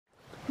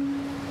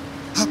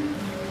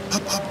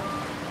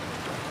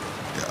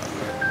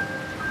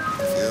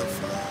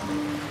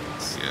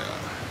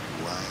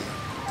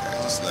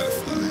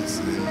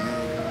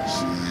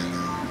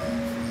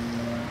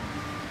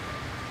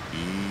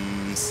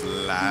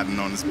Sliding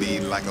on the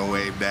speed like a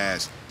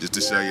WaveDash, just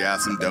to show you how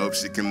some dope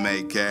shit can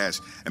make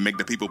cash and make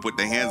the people put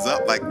their hands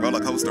up like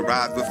roller coaster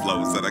rides with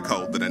flows that are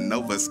colder than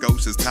Nova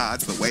Scotia's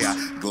tides. The way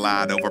I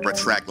glide over a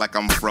track like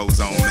I'm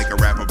Frozone, make a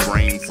rapper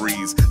brain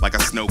freeze like a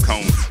snow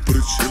cone. Put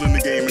a chill in the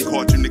game and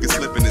caught you niggas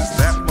slipping. Is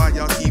that why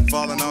y'all keep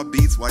falling off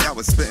beats while y'all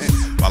was spitting?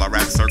 While I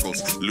rap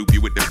circles, loop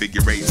you with the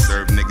figure eight,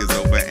 serve niggas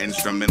over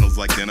instrumentals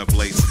like dinner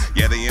plates.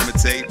 Yeah, they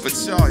imitate, but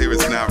y'all hear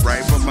it's not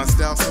right. But my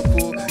style so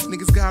cool,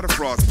 niggas got a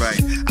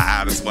frostbite. I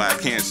hide a spot,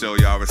 can't show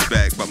y'all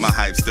respect, but my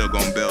hype still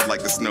gon' build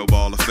like the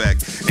snowball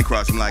effect and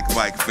crush them like a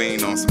bike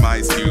fiend on some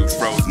ice cubes.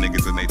 Froze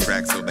niggas in they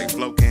tracks so they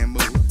flow can't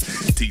move.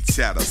 Teach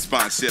chatter,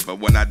 spine shiver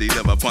when I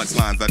deliver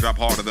punchlines. I drop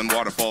harder than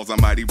waterfalls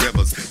on mighty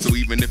rivers. So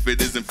even if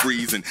it isn't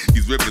freezing,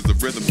 these rivers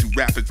of rhythm too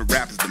rapid for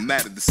rappers to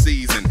matter the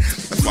season.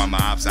 That's why my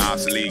ops are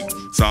obsolete,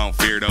 so I don't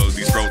fear those.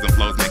 These frozen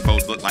flows make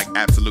foes look like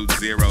absolute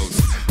zeros.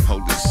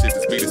 Hold this shit,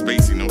 the speed is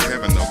spacey, no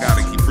Kevin though.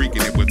 Gotta keep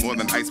freaking it with more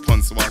than ice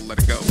puns, so I'll let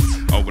it go.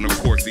 Oh, and of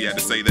course he had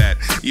to say that.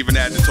 Even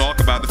had to talk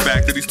about the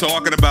fact that he's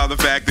talking about the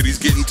fact that he's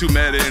getting too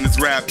meta in his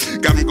rap.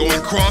 Got him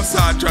going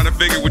cross-eyed trying to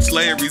figure which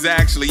layer he's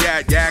actually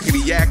at.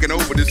 Yakking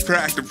over this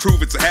track to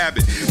prove it's a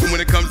habit. But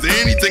when it comes to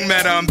anything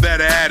meta, I'm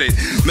better at it.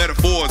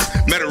 Metaphors,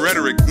 meta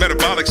rhetoric,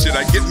 metabolic shit.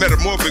 I get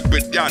metamorphic,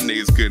 but y'all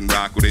niggas couldn't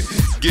rock with it.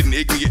 Getting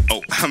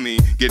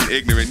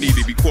ignorant, need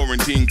to be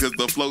quarantined cause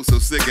the flow so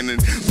sickening.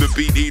 The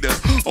beat eater,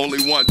 only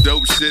want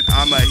dope shit.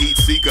 I'm a heat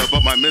seeker,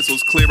 but my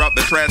missiles clear out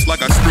the trash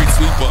like a street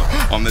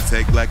sweeper. On the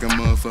take like a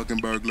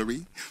motherfucking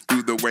burglary.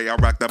 Through the way I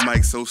rock the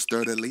mic so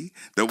sturdily.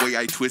 The way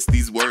I twist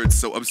these words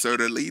so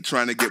absurdly.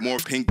 Trying to get more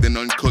pink than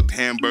uncooked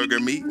hamburger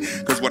meat.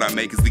 Cause what I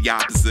make is the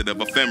opposite of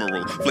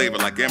ephemeral. Flavor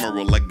like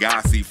emerald,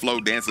 Lagasse. Flow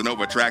dancing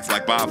over tracks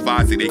like Bob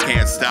Fosse. They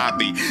can't stop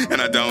me,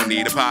 and I don't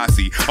need a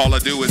posse. All I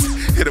do is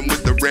hit them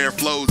with the rare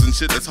flows and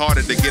shit that's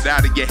harder to get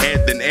out of your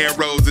head than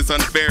arrows. It's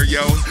unfair,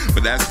 yo,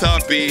 but that's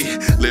tough, B.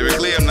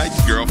 Lyrically, I'm like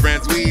your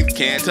girlfriend's weave,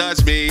 can't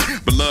touch me.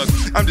 But look,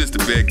 I'm just a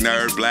big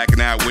nerd,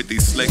 blacking out with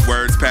these slick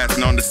words,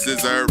 passing on the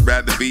scissor.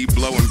 Rather be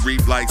blowing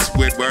grief like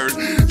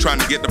Squidward. Trying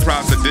to get the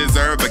props I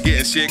deserve, but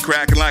getting shit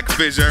cracking like a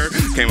fissure.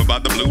 Came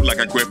about the blue like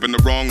I grip in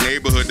the wrong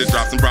neighborhood to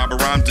drop some proper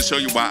rhymes to show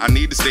you why I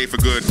need to stay for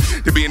good.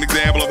 To be an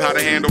example of how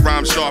to handle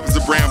rhymes sharp as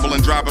a bramble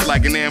and drop it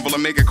like an anvil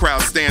and make a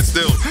crowd stand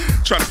still.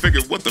 Trying to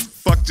figure what the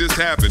fuck just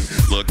happened.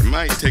 Look, it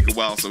might take a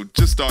while, so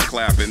just start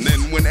clapping.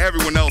 Then when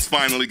everyone else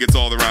finally gets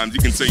all the rhymes, you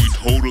can say you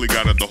totally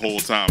got it the whole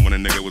time when a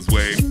nigga was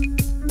wave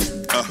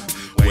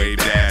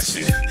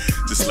dashing.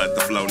 Just let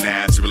the flow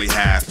naturally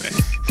happen.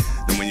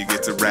 Then when you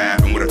get to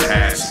rapping with a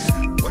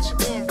passion, what you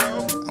doing,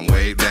 bro? I'm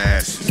wave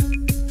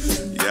dashing.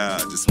 Yeah,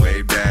 just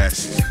wave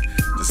dashing.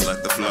 Just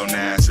let the flow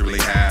naturally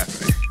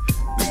happen.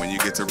 Then when you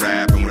get to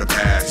rapping with a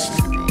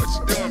passion, what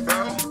you doing,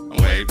 bro?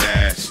 I'm wave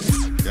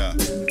dashing. Yeah,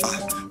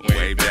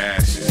 wave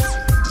dashing.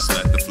 Just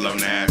let the flow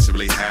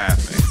naturally happen.